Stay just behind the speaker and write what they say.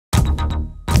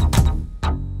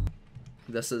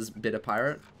This is better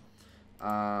pirate.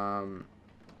 Dun.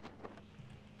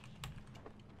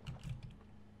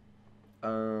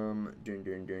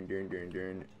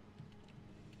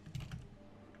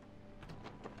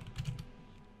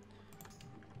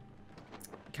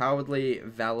 Cowardly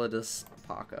Validus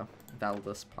Parker.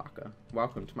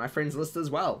 Welcome to my friends list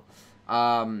as well.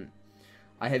 I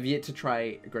have yet to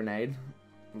try grenade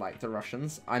like the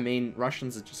Russians. I mean,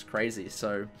 Russians are just crazy,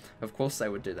 so of course they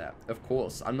would do that. Of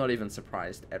course. I'm not even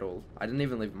surprised at all. I didn't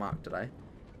even leave a mark, did I?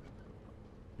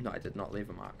 No, I did not leave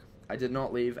a mark. I did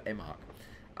not leave a mark.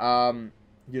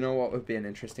 You know what would be an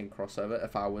interesting crossover?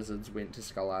 If our wizards went to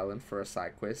Skull Island for a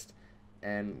side quest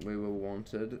and we were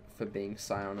wanted for being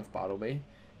Scion of Bartleby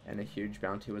and a huge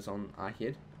bounty was on our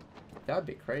head. That would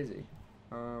be crazy.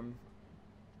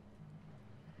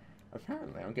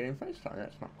 Apparently I'm getting FaceTime.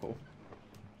 That's not cool.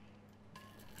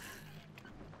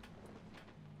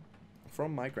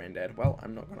 From my granddad. Well,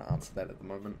 I'm not going to answer that at the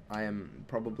moment. I am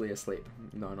probably asleep.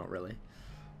 No, not really.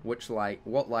 What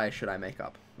lie should I make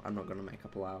up? I'm not going to make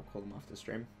up a lie. I'll call them after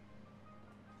stream.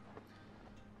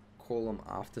 Call them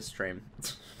after stream.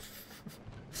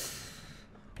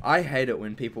 I hate it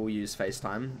when people use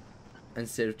FaceTime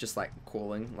instead of just like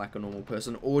calling like a normal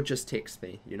person, or just text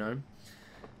me, you know?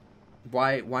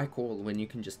 Why call when you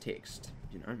can just text,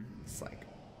 you know? It's like,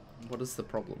 what is the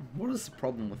problem? What is the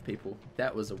problem with people?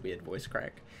 That was a weird voice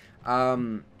crack. I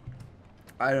don't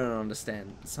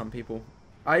understand some people.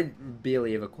 I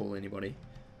barely ever call anybody.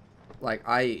 Like,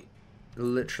 I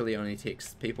literally only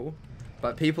text people.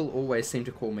 But people always seem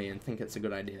to call me and think it's a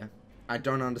good idea. I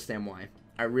don't understand why.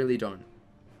 I really don't.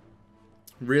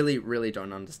 Really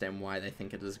don't understand why they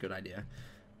think it is a good idea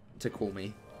to call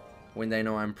me when they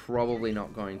know I'm probably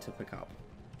not going to pick up.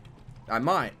 I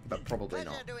might, but probably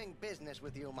not. Doing business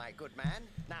with you, my good man.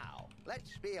 Now,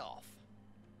 let's be off.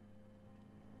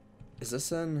 Is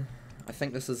this in... I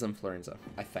think this is in Florenza.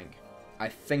 I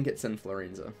think it's in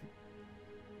Florenza.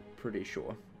 Pretty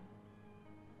sure.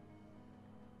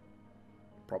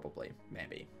 Probably.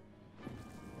 Maybe.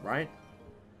 Right?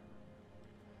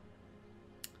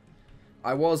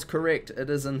 I was correct. It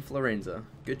is in Florenza.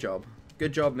 Good job.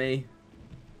 Good job, me.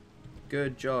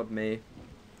 Good job, me.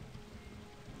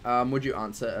 Would you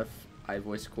answer if I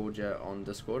voice called you on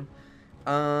Discord?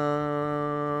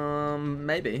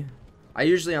 Maybe. I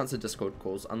usually answer Discord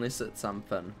calls, unless it's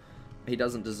Finn. He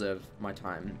doesn't deserve my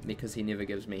time, because he never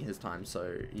gives me his time,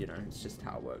 so, you know, it's just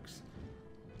how it works.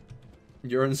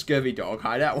 You're in Scurvy Dog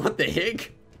Hideout? What the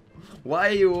heck? Why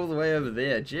are you all the way over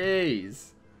there?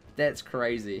 Jeez. That's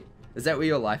crazy. Is that where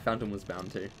your life fountain was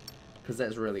bound to? Because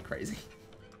that's really crazy.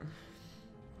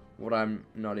 What, I'm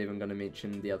not even going to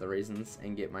mention the other reasons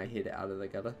and get my head out of the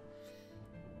gutter.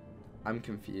 I'm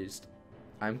confused.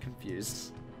 I'm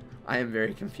confused. I am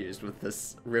very confused with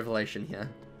this revelation here.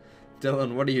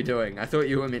 Dylan, what are you doing? I thought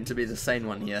you were meant to be the sane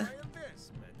one here.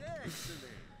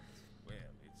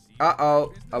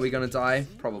 Uh-oh. Are we going to die?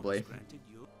 Probably.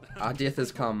 Our death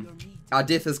has come. Our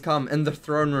death has come in the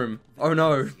throne room. Oh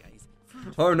no.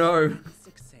 Oh no.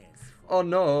 Oh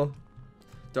no.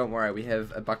 Don't worry, we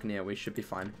have a buccaneer. We should be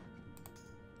fine.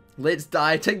 Let's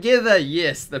die together.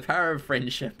 Yes, the power of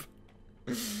friendship.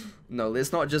 No,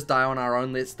 let's not just die on our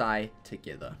own. Let's die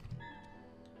together.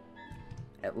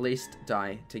 At least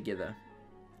die together.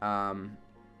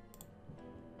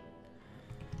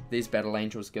 These battle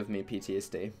angels give me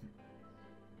PTSD.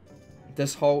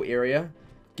 This whole area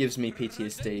gives me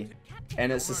PTSD.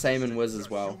 And it's the same in Wiz as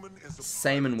well.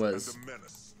 Same in Wiz.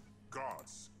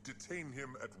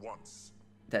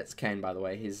 That's Kane, by the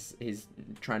way. He's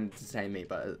trying to detain me,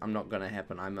 but I'm not gonna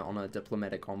happen. I'm on a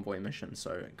diplomatic envoy mission,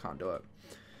 so can't do it.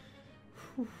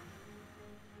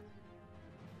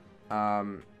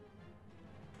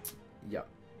 Yep.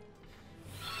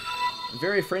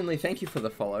 Very friendly. Thank you for the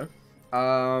follow.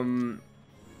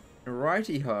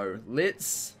 Righty-ho.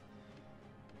 Let's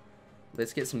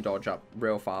get some dodge up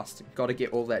real fast. Got to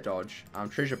get all that dodge.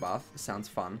 Treasure bath sounds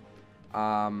fun.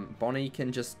 Bonnie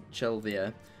can just chill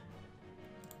there.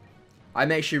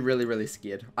 I'm actually really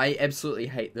scared. I absolutely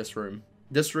hate this room.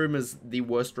 This room is the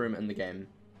worst room in the game.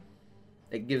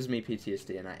 It gives me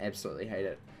PTSD and I absolutely hate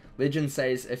it. Legend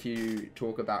says if you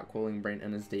talk about calling Brent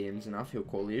in his DMs enough, he'll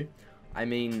call you. I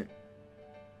mean,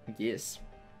 yes.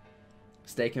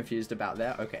 Stay confused about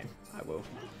that? Okay, I will.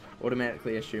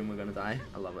 Automatically assume we're gonna die.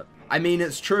 I love it. I mean,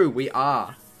 it's true. We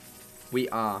are. We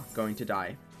are going to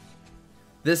die.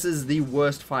 This is the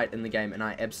worst fight in the game and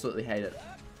I absolutely hate it.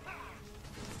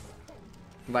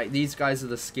 Like, these guys are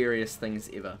the scariest things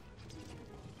ever.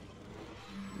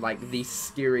 Like, the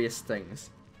scariest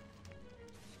things.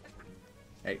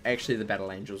 Actually, the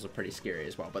Battle Angels are pretty scary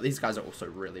as well. But these guys are also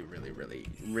really, really, really,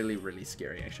 really, really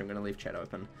scary. Actually, I'm going to leave chat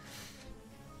open.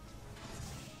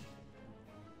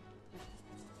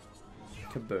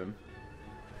 Kaboom.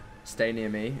 Stay near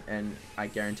me, and I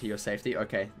guarantee your safety.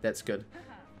 Okay, that's good.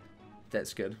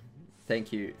 That's good.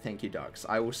 Thank you, Ducks.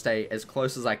 I will stay as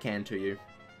close as I can to you.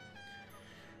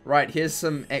 Right, here's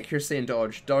some accuracy and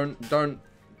dodge. Don't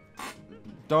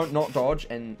not dodge,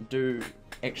 and do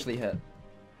actually hit.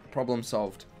 Problem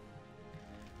solved.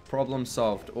 Problem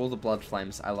solved. All the blood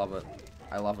flames. I love it.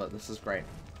 I love it. This is great.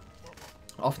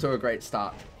 Off to a great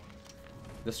start.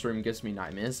 This room gives me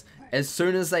nightmares. As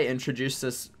soon as they introduced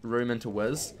this room into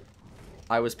Wiz,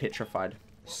 I was petrified.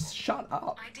 Shut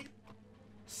up.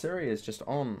 Siri is just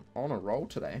on a roll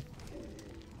today.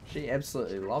 She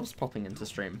absolutely loves popping into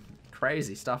stream.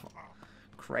 Crazy stuff.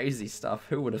 Crazy stuff.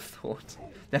 Who would have thought?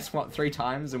 That's what, 3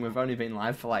 times, and we've only been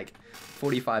live for like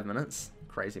 45 minutes.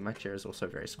 Crazy. My chair is also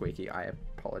very squeaky. I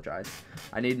apologize.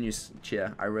 I need a new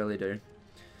chair. I really do.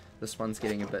 This one's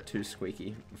getting a bit too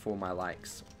squeaky for my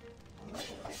likes.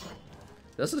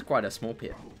 This is quite a small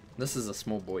pet. This is a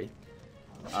small boy.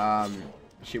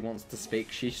 She wants to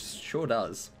speak. She sure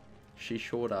does. She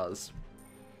sure does.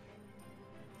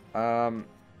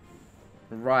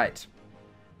 Right.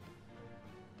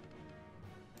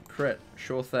 Crit.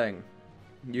 Sure thing.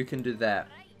 You can do that.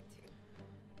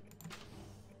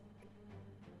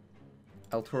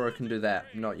 El Toro can do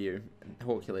that. Not you.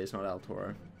 Hercules, not El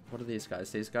Toro. What are these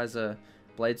guys? These guys are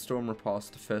Blade Storm,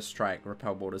 Riposte, First Strike,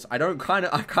 Repel Borders. I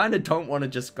kind of don't want to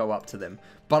just go up to them.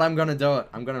 But I'm going to do it.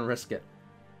 I'm going to risk it.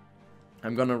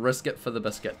 I'm going to risk it for the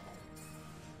biscuit.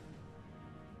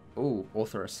 Ooh,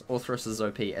 Orthrus. Orthrus is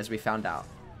OP, as we found out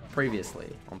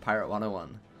previously on Pirate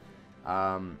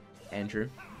 101. Andrew.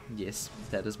 Yes,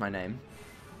 that is my name.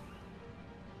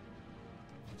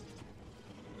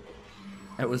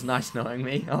 It was nice knowing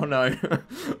me. Oh no.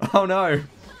 Oh no.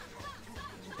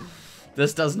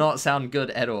 This does not sound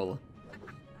good at all.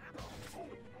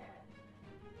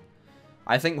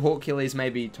 I think Hercules may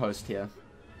be toast here.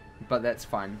 But that's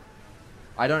fine.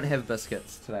 I don't have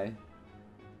biscuits today.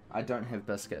 I don't have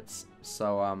biscuits.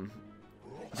 So,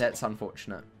 that's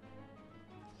unfortunate.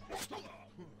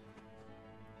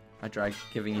 I tried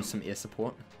giving you some ear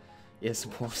support. Ear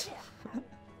support.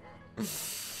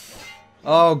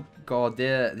 Oh god,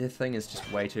 their thing is just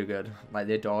way too good. Like,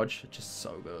 their dodge, just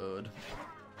so good.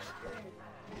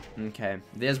 Okay,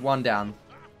 there's one down.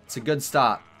 It's a good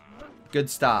start. Good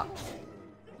start.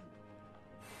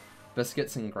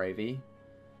 Biscuits and gravy.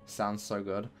 Sounds so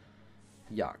good.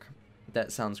 Yuck.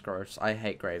 That sounds gross. I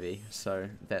hate gravy, so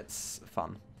that's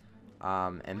fun.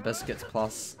 And biscuits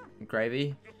plus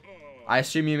gravy. I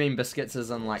assume you mean biscuits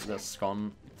as in like the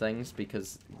scone things,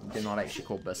 because they're not actually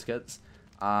called biscuits.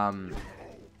 In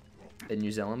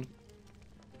New Zealand.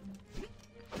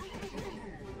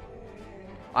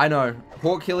 I know.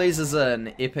 Hercules is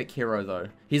an epic hero, though.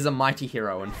 He's a mighty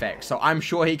hero, in fact. So I'm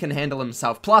sure he can handle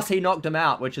himself. Plus, he knocked him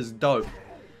out, which is dope.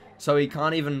 So he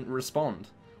can't even respond,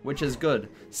 which is good.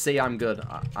 See, I'm good.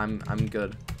 I'm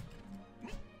good.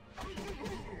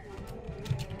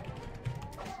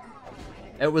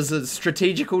 It was a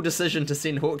strategical decision to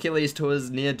send Hercules to his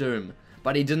near doom.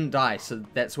 But he didn't die, so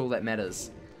that's all that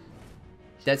matters.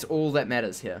 That's all that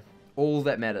matters here. All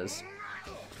that matters.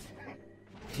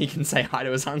 He can say hi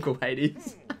to his Uncle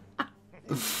Hades.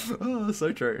 Oh,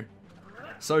 so true.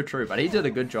 So true, but he did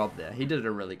a good job there. He did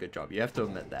a really good job. You have to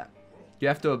admit that. You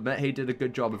have to admit he did a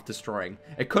good job of destroying.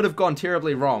 It could have gone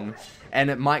terribly wrong, and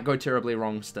it might go terribly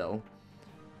wrong still.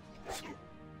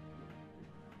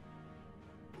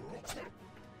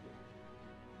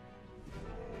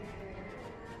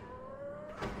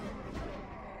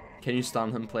 Can you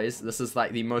stun him, please? This is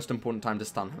like the most important time to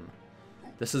stun him.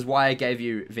 This is why I gave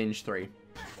you Venge 3.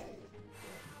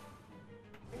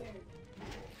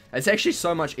 It's actually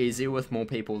so much easier with more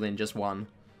people than just one.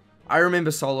 I remember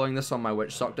soloing this on my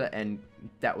Witch Doctor, and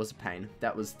that was a pain.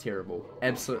 That was terrible.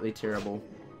 Absolutely terrible.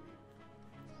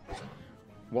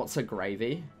 What's a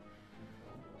gravy?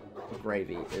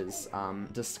 Gravy is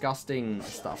disgusting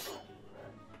stuff.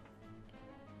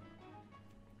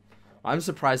 I'm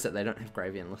surprised that they don't have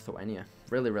gravy in Lithuania.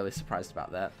 Really, really surprised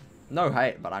about that. No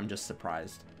hate, but I'm just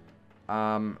surprised.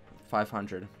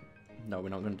 500. No, we're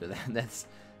not going to do that.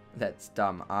 That's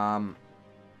dumb.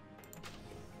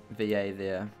 VA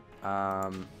there.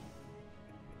 No,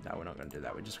 we're not going to do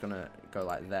that. We're just going to go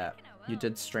like that. You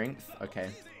did strength? Okay.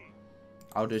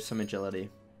 I'll do some agility.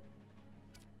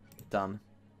 Done.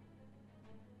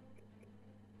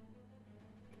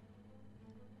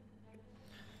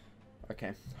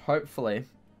 Okay. Hopefully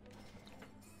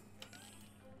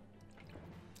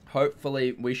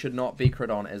Hopefully, we should not be crit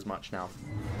on as much now.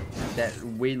 That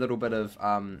wee little bit of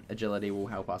agility will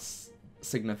help us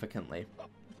significantly.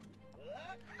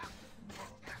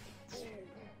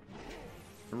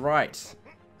 Right.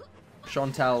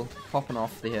 Chantal popping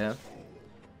off here.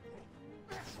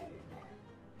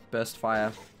 Burst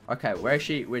fire. Okay,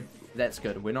 that's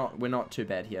good. We're not too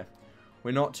bad here.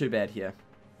 We're not too bad here.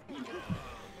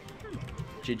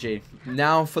 GG.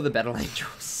 Now for the battle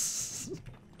angels.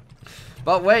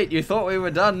 But wait, you thought we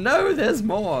were done? No, there's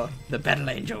more. The battle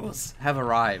angels have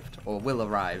arrived, or will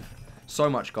arrive. So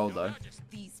much gold though.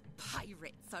 These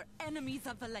pirates are enemies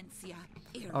of Valencia.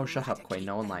 Oh, shut up, Queen.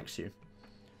 No one likes you.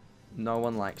 No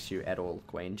one likes you at all,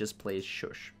 Queen. Just please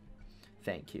shush.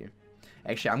 Thank you.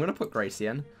 Actually, I'm going to put Gracie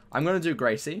in. I'm going to do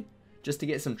Gracie, just to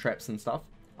get some traps and stuff.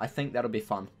 I think that'll be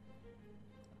fun.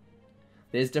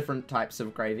 There's different types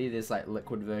of gravy. There's like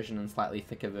liquid version and slightly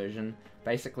thicker version.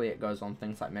 Basically, it goes on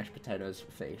things like mashed potatoes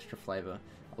for extra flavor.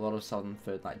 A lot of southern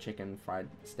food like chicken, fried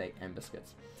steak, and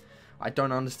biscuits. I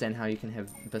don't understand how you can have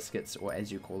biscuits, or as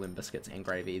you call them, biscuits and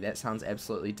gravy. That sounds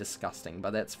absolutely disgusting,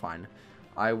 but that's fine.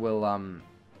 I will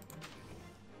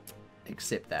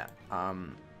accept that.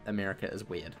 America is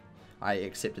weird. I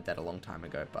accepted that a long time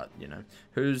ago, but you know,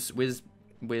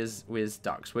 where's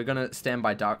ducks? We're gonna stand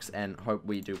by ducks and hope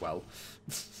we do well.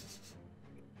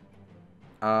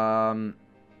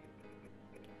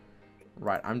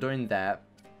 Right, I'm doing that.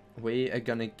 We are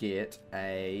gonna get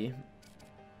a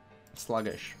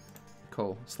sluggish.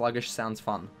 Cool. Sluggish sounds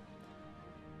fun.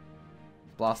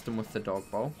 Blast him with the dog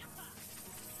bowl.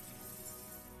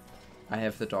 I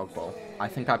have the dog bowl. I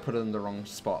think I put it in the wrong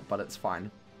spot, but it's fine.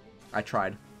 I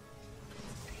tried.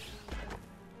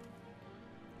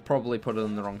 Probably put it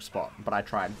in the wrong spot, but I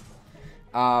tried.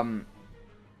 Dun.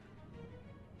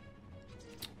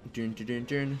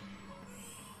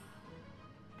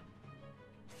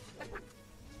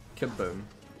 Kaboom.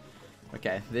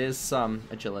 Okay, there's some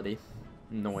agility.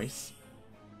 Nice.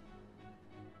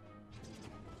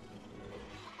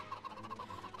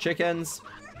 Chickens.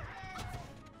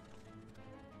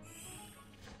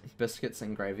 Biscuits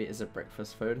and gravy is a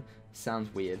breakfast food.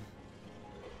 Sounds weird.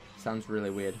 Sounds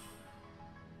really weird.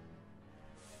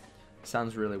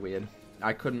 Sounds really weird.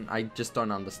 I just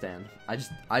don't understand.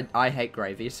 I hate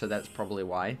gravy, so that's probably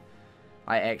why.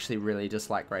 I actually really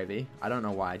dislike gravy. I don't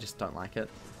know why, I just don't like it.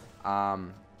 But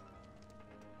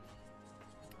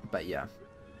yeah.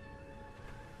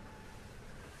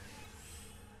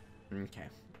 Okay.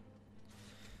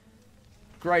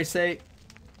 Gracie.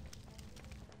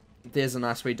 There's a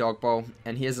nice wee dog bowl,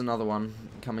 and here's another one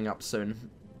coming up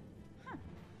soon.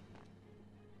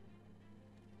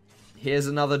 Here's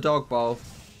another dog bowl.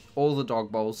 All the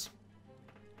dog bowls.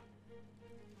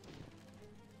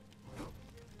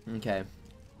 Okay.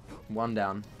 One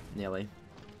down, nearly.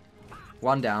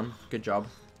 One down. Good job.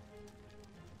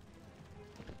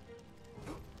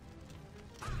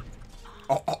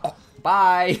 Oh.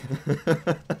 Bye!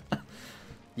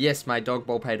 Yes, my dog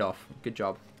bowl paid off. Good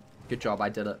job. Good job, I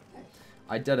did it.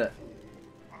 I did it.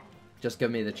 Just give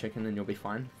me the chicken and you'll be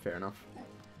fine. Fair enough.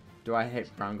 Do I hate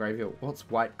brown gravy? What's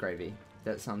white gravy?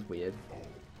 That sounds weird.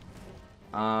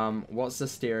 What's the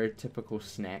stereotypical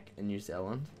snack in New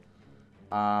Zealand?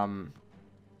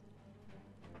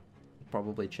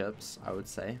 Probably chips, I would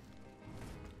say.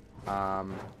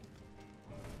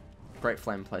 Great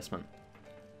flame placement.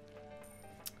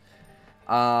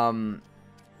 Okay,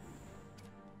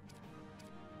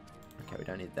 we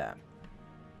don't need that.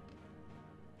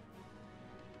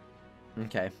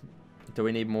 Okay. Do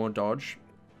we need more dodge?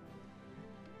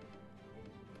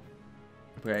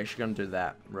 We're actually going to do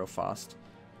that real fast.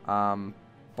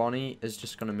 Bonnie is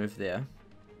just going to move there.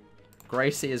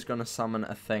 Gracie is going to summon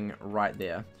a thing right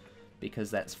there, because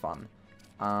that's fun.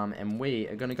 And we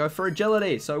are going to go for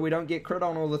agility, so we don't get crit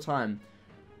on all the time.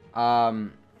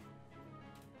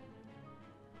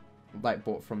 Like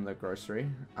bought from the grocery.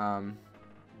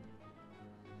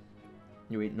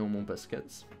 You eat normal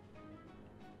biscuits.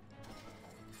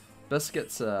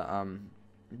 Biscuits are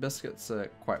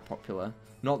quite popular.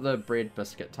 Not the bread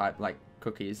biscuit type, like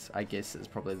cookies, I guess is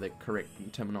probably the correct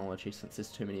terminology since there's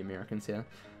too many Americans here.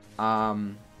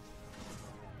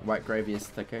 White gravy is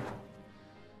thicker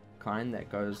kind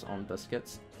that goes on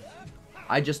biscuits.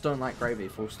 I just don't like gravy,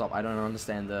 full stop. I don't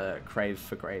understand the crave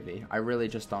for gravy. I really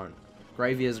just don't.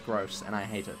 Gravy is gross and I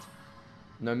hate it.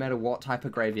 No matter what type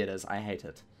of gravy it is, I hate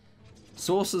it.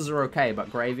 Sauces are okay,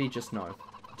 but gravy, just no.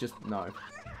 Just no.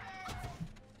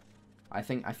 I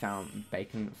think I found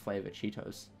bacon flavored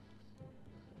Cheetos.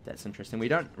 That's interesting. We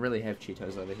don't really have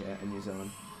Cheetos over here in New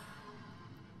Zealand.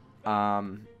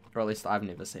 Or at least I've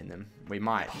never seen them. We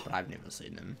might, but I've never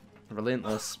seen them.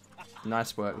 Relentless.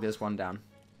 Nice work. There's one down.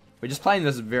 We're just playing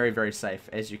this very, very safe,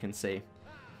 as you can see.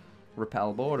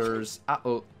 Repel borders.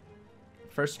 Uh-oh.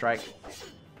 First strike.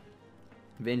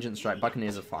 Vengeance strike.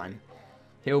 Buccaneers are fine.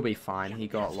 He'll be fine. He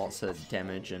got lots of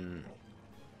damage, and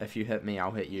if you hit me,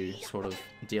 I'll hit you. Sort of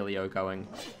dealio going.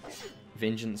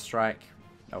 Vengeance strike.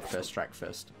 Oh, first strike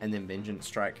first. And then vengeance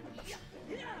strike.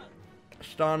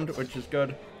 Stunned, which is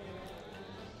good.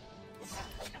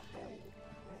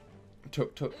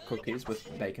 Tuk cookies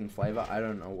with bacon flavor. I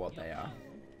don't know what they are.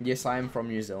 Yes, I am from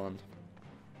New Zealand.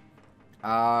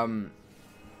 That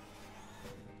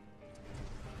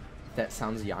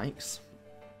sounds yikes.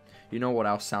 You know what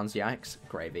else sounds yikes?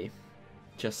 Gravy.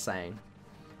 Just saying.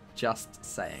 Just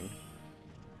saying.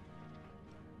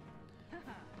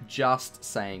 Just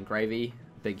saying. Gravy,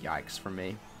 big yikes from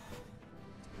me.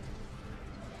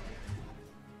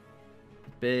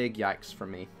 Big yikes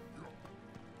from me.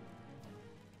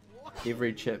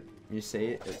 Every chip you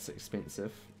see, it's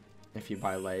expensive. If you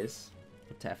buy Lay's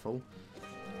or Taffel.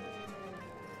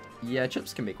 Yeah,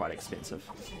 chips can be quite expensive.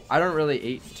 I don't really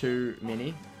eat too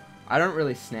many. I don't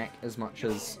really snack as much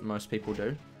as most people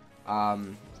do.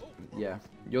 Yeah,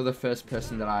 you're the first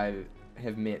person that I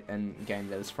have met in game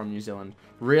that is from New Zealand.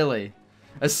 Really?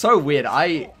 It's so weird.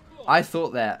 I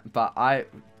thought that, but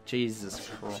Jesus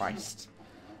Christ.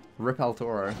 Rip El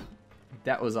Toro.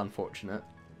 That was unfortunate.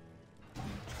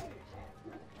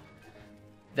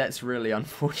 That's really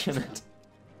unfortunate.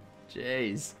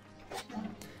 Jeez.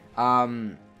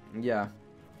 Yeah.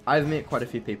 I've met quite a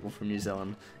few people from New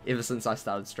Zealand ever since I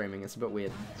started streaming. It's a bit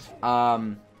weird.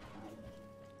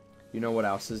 You know what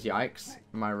else is yikes?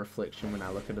 My reflection when I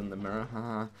look at it in the mirror.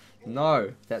 Haha.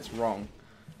 No, that's wrong.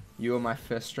 You are my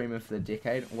first stream of the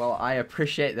decade. Well, I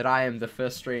appreciate that I am the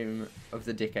first stream of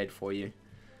the decade for you.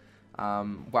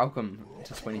 Welcome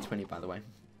to 2020, by the way.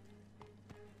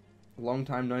 Long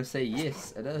time no see.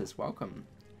 Yes, it is. Welcome.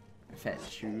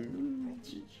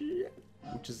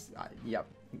 Which is, yep,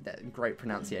 that, great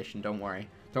pronunciation. Don't worry.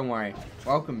 Don't worry.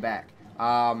 Welcome back.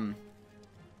 I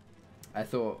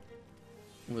thought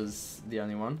was the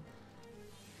only one.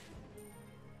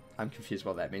 I'm confused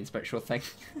what that means, but sure thing.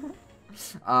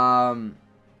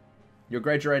 You're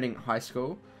graduating high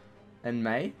school in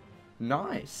May.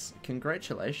 Nice.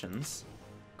 Congratulations.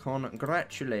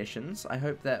 Congratulations. I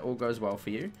hope that all goes well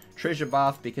for you. Treasure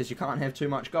bath because you can't have too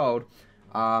much gold.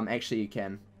 Actually you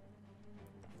can.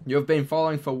 You've been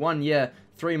following for 1 year,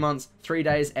 3 months, 3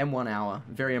 days, and 1 hour.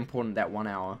 Very important, that 1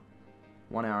 hour.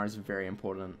 1 hour is very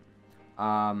important.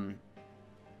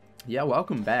 Yeah,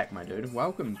 welcome back, my dude.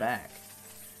 Welcome back.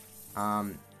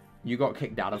 You got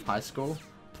kicked out of high school?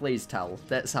 Please tell.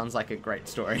 That sounds like a great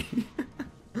story.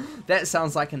 That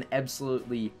sounds like an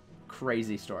absolutely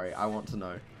crazy story. I want to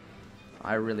know.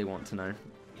 I really want to know.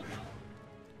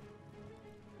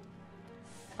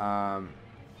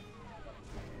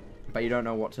 But you don't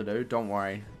know what to do? Don't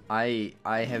worry. I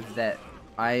have that.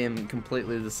 I am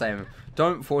completely the same.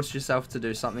 Don't force yourself to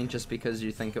do something just because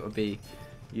you think it would be,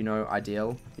 you know,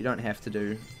 ideal. You don't have to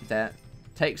do that.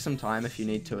 Take some time if you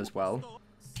need to as well.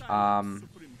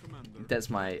 That's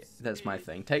my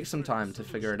thing. Take some time to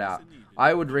figure it out.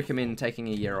 I would recommend taking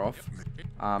a year off,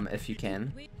 if you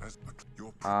can.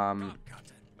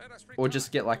 Or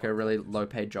just get like a really low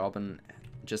paid job and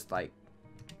just like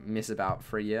mess about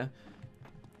for a year.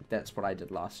 That's what I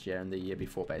did last year and the year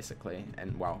before basically.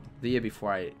 And well, the year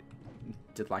before I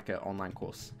did like an online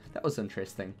course. That was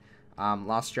interesting.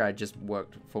 Last year I just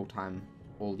worked full time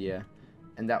all year.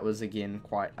 And that was again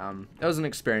quite, that was an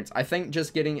experience. I think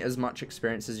just getting as much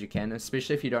experience as you can,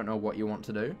 especially if you don't know what you want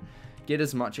to do, get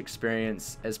as much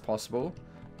experience as possible,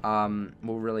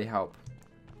 will really help.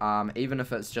 Even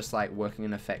if it's just like working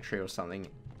in a factory or something,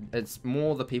 it's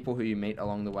more the people who you meet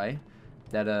along the way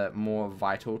that are more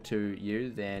vital to you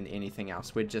than anything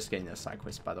else. We're just getting this side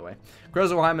quest, by the way.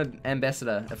 Grizzleheim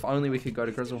Ambassador. If only we could go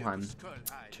to Grizzleheim.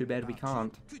 Too bad we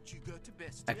can't.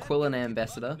 Aquilin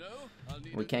Ambassador.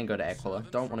 We can go to Aquila.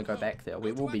 Don't want to go back there.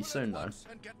 We will be soon, though.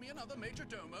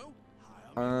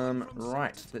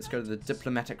 Right. Let's go to the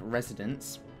diplomatic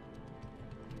residence.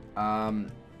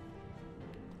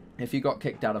 If you got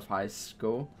kicked out of high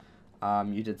school,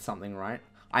 you did something right.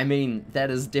 I mean,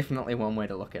 that is definitely one way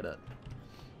to look at it.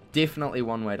 Definitely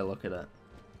one way to look at it.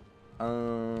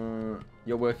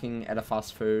 You're working at a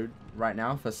fast food right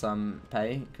now for some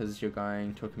pay because you're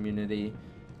going to a community,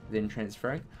 then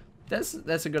transferring.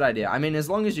 That's a good idea. I mean, as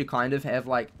long as you kind of have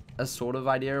like a sort of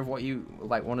idea of what you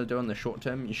like want to do in the short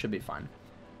term, you should be fine.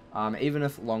 Even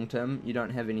if long term you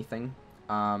don't have anything,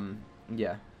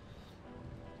 yeah.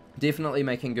 Definitely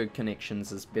making good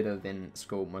connections is better than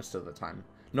school most of the time.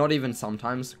 Not even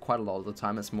sometimes, quite a lot of the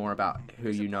time, it's more about who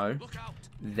you know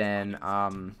than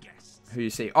who you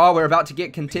see. Oh, we're about to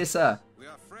get Contessa!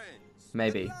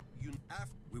 Maybe.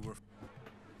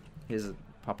 Here's a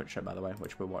puppet show, by the way,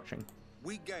 which we're watching.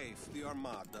 We gave the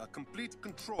Armada complete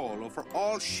control over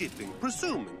all shipping,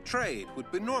 presuming trade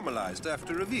would be normalized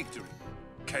after a victory.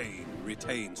 Cain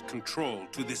retains control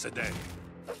to this day.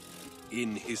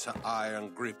 In his iron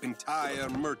grip, entire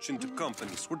merchant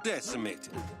companies were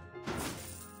decimated.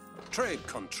 Trade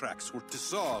contracts were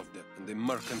dissolved, and the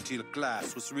mercantile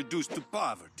class was reduced to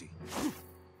poverty.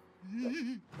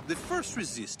 The first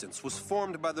resistance was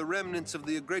formed by the remnants of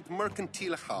the great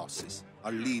mercantile houses.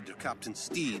 Our leader, Captain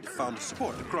Steed, found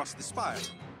support across the spire.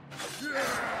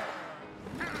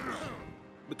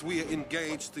 But we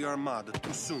engaged the Armada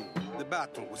too soon. The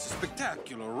battle was a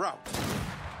spectacular rout.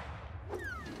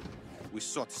 We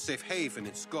sought safe haven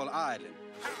in Skull Island,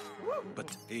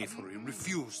 but Avery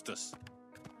refused us.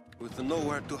 With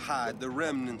nowhere to hide, the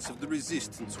remnants of the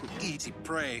resistance were easy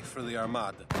prey for the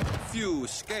Armada. Few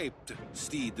escaped.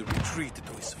 Steed retreated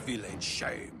to his village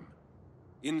shame.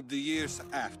 In the years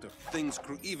after, things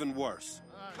grew even worse.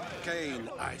 Cain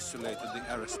isolated the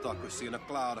aristocracy in a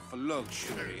cloud of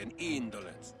luxury and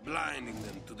indolence, blinding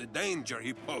them to the danger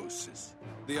he poses.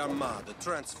 The Armada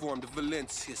transformed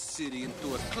Valencia City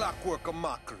into a clockwork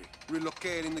mockery,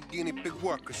 relocating the guinea pig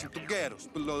workers into ghettos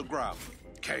below ground.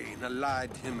 Cain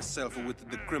allied himself with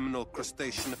the criminal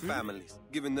crustacean families,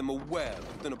 giving them a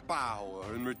wealth and a power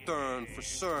in return for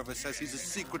service as his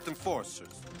secret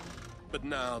enforcers. But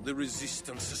now the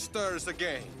resistance stirs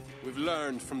again. We've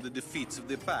learned from the defeats of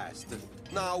the past, and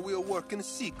now we are working in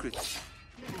secret,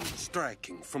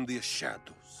 striking from the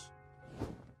shadows.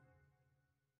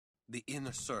 The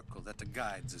inner circle that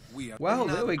guides us. We are. Well,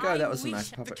 there we go. That was a nice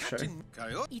puppet show.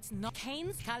 It's not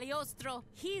Cain's Cagliostro.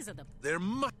 He's the... There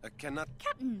must. I cannot.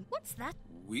 Captain, what's that?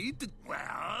 We did. Well,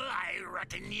 I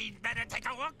reckon you'd better take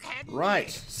a look, hadn't Right,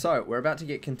 so we're about to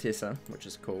get Contessa, which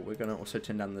is cool. We're gonna also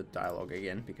turn down the dialogue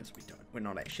again because we're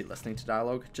not actually listening to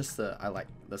dialogue. Just I like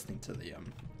listening to the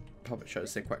puppet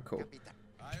shows. They're quite cool.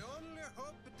 I only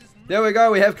hope it is There we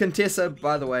go. We have Contessa,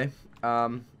 by the way.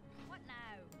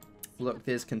 Look,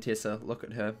 there's Contessa. Look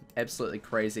at her. Absolutely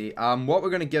crazy. What we're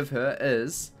going to give her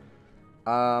is...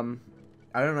 I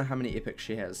don't know how many epics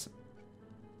she has.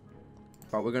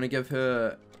 But we're going to give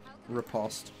her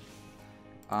Riposte.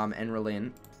 And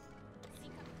Relent.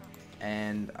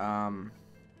 And,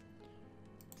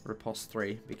 Riposte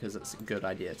 3. Because it's a good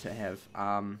idea to have.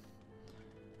 I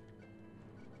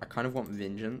kind of want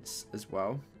Vengeance as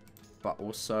well. But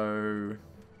also...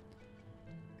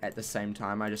 At the same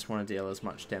time, I just want to deal as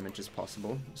much damage as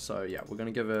possible. So yeah, we're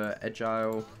going to give her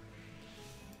Agile.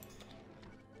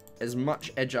 As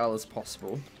much Agile as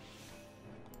possible.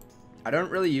 I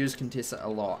don't really use Contessa a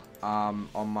lot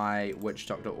on my Witch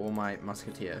Doctor or my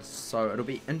Musketeer. So it'll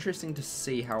be interesting to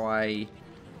see how I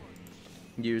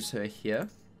use her here.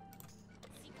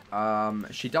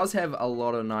 She does have a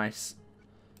lot of nice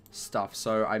stuff.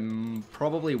 So I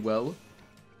probably will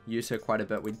use her quite a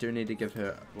bit. We do need to give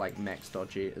her like max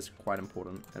dodgy is quite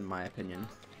important in my opinion.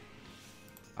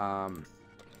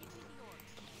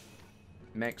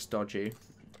 Max dodgy.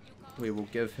 We will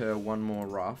give her one more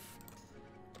rough.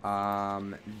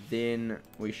 Then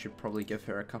we should probably give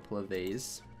her a couple of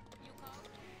these.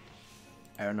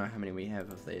 I don't know how many we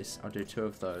have of these. I'll do 2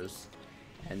 of those.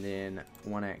 And then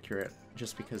 1 accurate,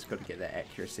 just because got to get that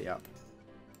accuracy up.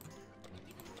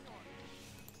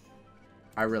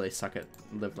 I really suck at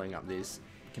leveling up these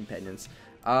companions.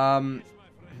 Yeah,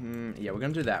 we're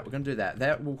going to do that. We're going to do that.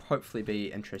 That will hopefully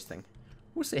be interesting.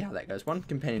 We'll see how that goes. 1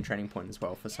 companion training point as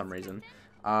well for some reason.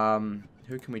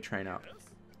 Who can we train up?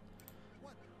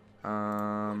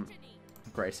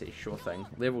 Gracie, sure thing.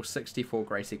 Level 64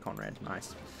 Gracie Conrad.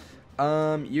 Nice.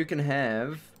 You can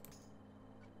have...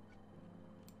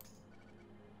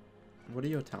 What are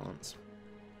your talents?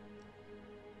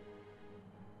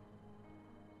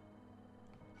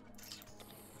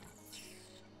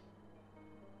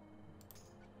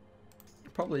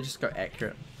 Probably just go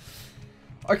accurate.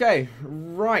 Okay,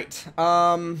 right.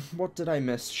 What did I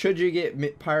miss? Should you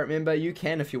get pirate member? You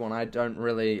can if you want. I don't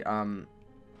really, I'm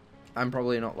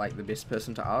probably not like the best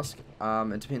person to ask.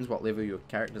 It depends what level your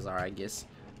characters are, I guess.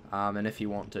 And if you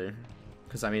want to.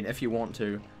 Because I mean, if you want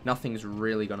to, nothing's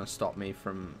really gonna stop you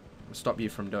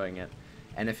from doing it.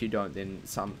 And if you don't, then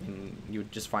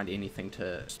you'd just find anything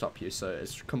to stop you. So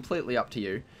it's completely up to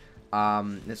you.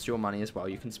 It's your money as well.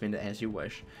 You can spend it as you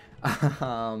wish.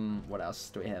 What else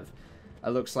do we have? It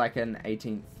looks like an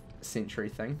 18th century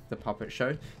thing, the puppet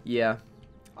show. Yeah,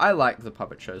 I like the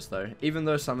puppet shows though. Even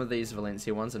though some of these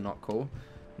Valencia ones are not cool,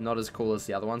 not as cool as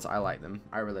the other ones. I like them.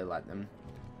 I really like them.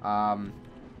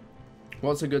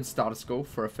 What's a good starter school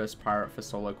for a first pirate for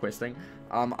solo questing?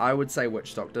 I would say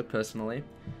Witch Doctor, personally.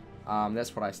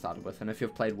 That's what I started with. And if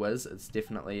you've played Wiz, it's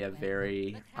definitely a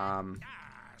very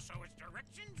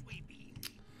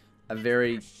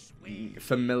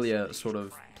familiar sort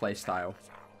of play style.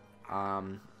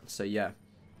 So yeah,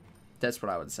 that's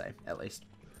what I would say, at least.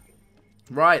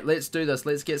 Right, let's do this.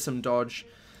 Let's get some dodge.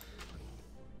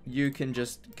 You can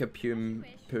just kapoom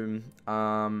poom.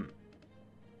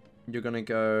 You're gonna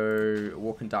go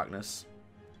walk in darkness,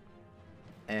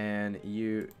 and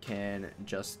you can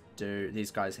just do.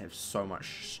 These guys have so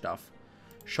much stuff,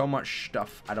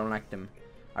 I don't like them.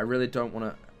 I really don't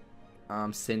want to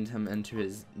send him into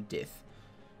his death.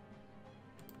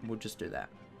 We'll just do that.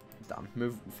 Done.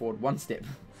 Move forward one step.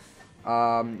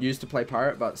 Used to play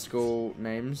pirate, but school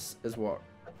names is what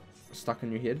stuck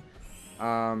in your head.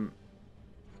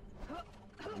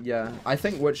 Yeah, I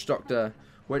think Witch Doctor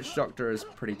is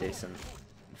pretty decent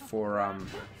for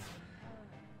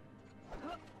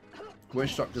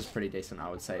Witch Doctor's pretty decent,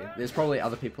 I would say. There's probably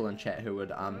other people in chat who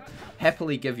would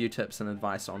happily give you tips and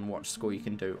advice on what school you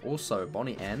can do. Also,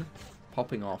 Bonnie Ann,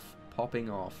 popping off.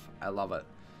 I love it.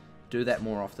 Do that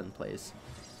more often, please.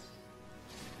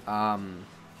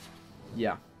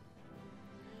 Yeah.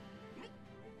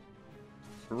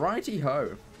 Righty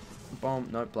ho. Bomb.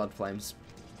 No, blood flames.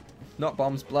 Not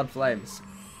bombs, blood flames.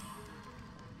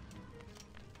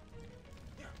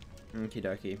 Okie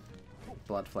dokie.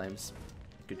 Blood flames.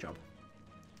 Good job.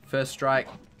 First strike.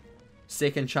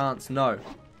 Second chance. No.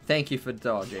 Thank you for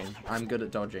dodging. I'm good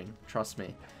at dodging. Trust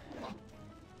me.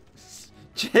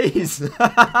 Jeez.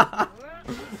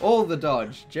 All the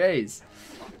dodge. Jeez.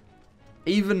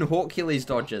 Even Hercules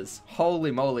dodges. Holy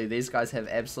moly, these guys have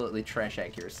absolutely trash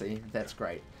accuracy. That's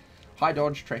great. High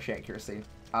dodge, trash accuracy.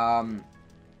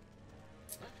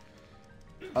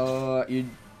 You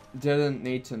didn't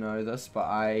need to know this, but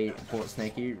I bought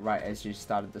Snaky right as you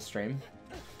started the stream.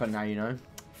 But now you know.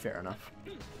 Fair enough.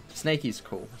 Snaky's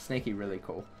cool. Snaky really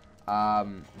cool.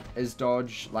 Is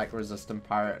dodge like resist in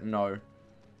pirate? No.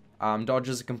 Dodge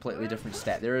is a completely different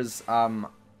stat. There is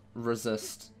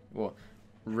resist. Well,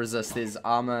 resist. There's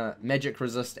armor, magic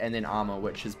resist, and then armor,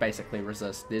 which is basically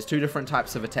resist. There's two different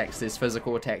types of attacks. There's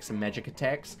physical attacks and magic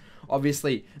attacks.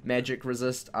 Obviously, magic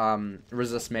resist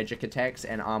resists magic attacks,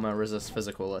 and armor resists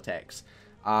physical attacks.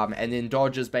 And then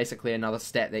dodge is basically another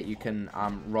stat that you can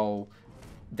roll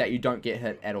that you don't get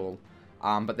hit at all.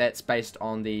 But that's based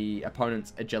on the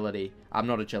opponent's agility.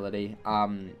 Not agility.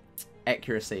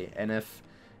 Accuracy. And if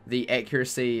the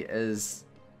accuracy is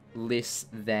less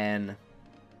than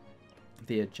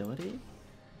the agility,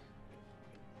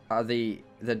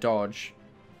 the dodge,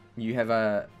 you have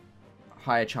a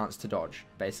higher chance to dodge,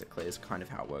 basically, is kind of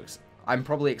how it works. I'm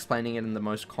probably explaining it in the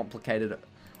most complicated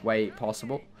way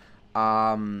possible,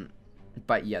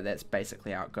 but yeah, that's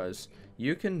basically how it goes.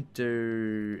 You can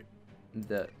do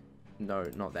the, no,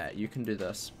 not that, you can do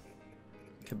this,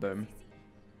 kaboom,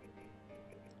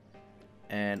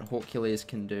 and Hercules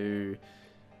can do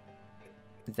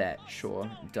that. Sure,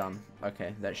 done.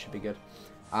 Okay, that should be good.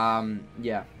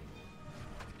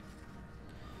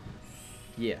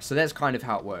 Yeah, so that's kind of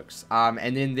how it works.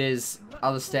 And then there's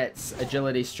other stats: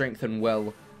 agility, strength, and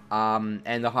will.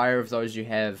 And the higher of those you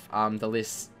have, the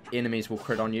less enemies will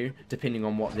crit on you, depending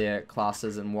on what their class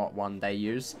is and what one they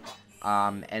use.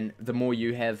 And the more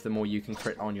you have, the more you can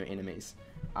crit on your enemies.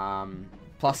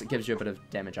 Plus, it gives you a bit of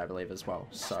damage, I believe, as well.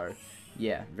 So,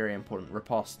 yeah, very important.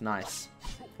 Riposte, nice.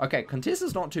 Okay,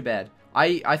 Contessa's not too bad.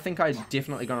 I think I'm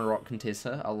definitely going to rock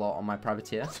Contessa a lot on my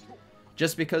Privateer.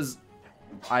 Just because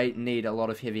I need a lot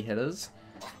of heavy hitters.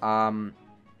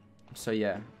 So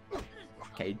yeah.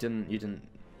 Okay, you didn't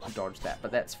dodge that,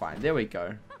 but that's fine. There we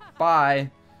go. Bye.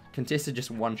 Contessa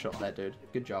just one-shot that dude.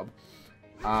 Good job.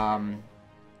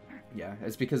 Yeah,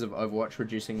 it's because of Overwatch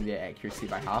reducing their accuracy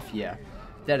by half. Yeah,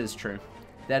 that is true.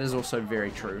 That is also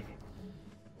very true.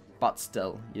 But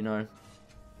still, you know.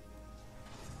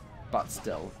 But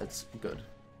still, it's good.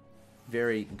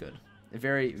 Very good.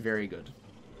 Very, very good.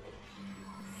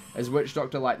 Is Witch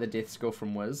Doctor like the death skill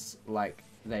from Wiz? Like,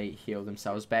 they heal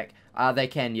themselves back? They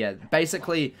can, yeah.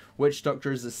 Basically, Witch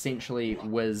Doctor is essentially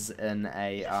Wiz in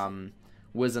a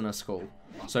school.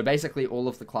 So basically, all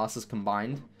of the classes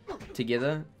combined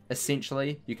together,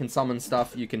 essentially. You can summon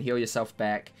stuff, you can heal yourself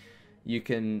back, you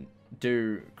can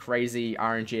do crazy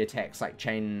RNG attacks like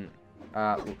chain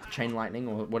lightning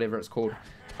or whatever it's called.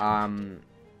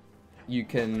 You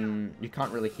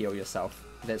can't really heal yourself.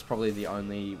 That's probably the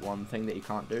only one thing that you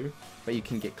can't do, but you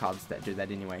can get cards that do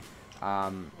that anyway.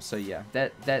 So yeah,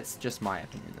 that's just my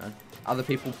opinion though. Other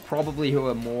people probably who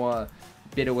are more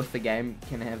better with the game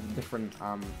can have different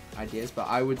ideas, but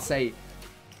I would say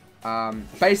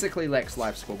basically lacks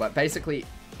life score, but basically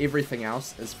everything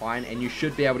else is fine, and you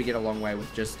should be able to get a long way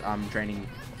with just draining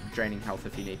health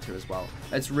if you need to as well.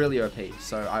 It's really OP,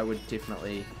 so I would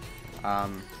definitely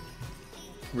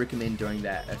recommend doing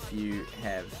that if you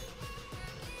have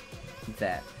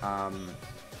that.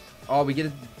 Oh, we get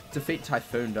to defeat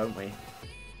Typhoon, don't we?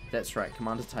 That's right,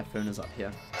 Commander Typhoon is up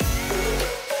here.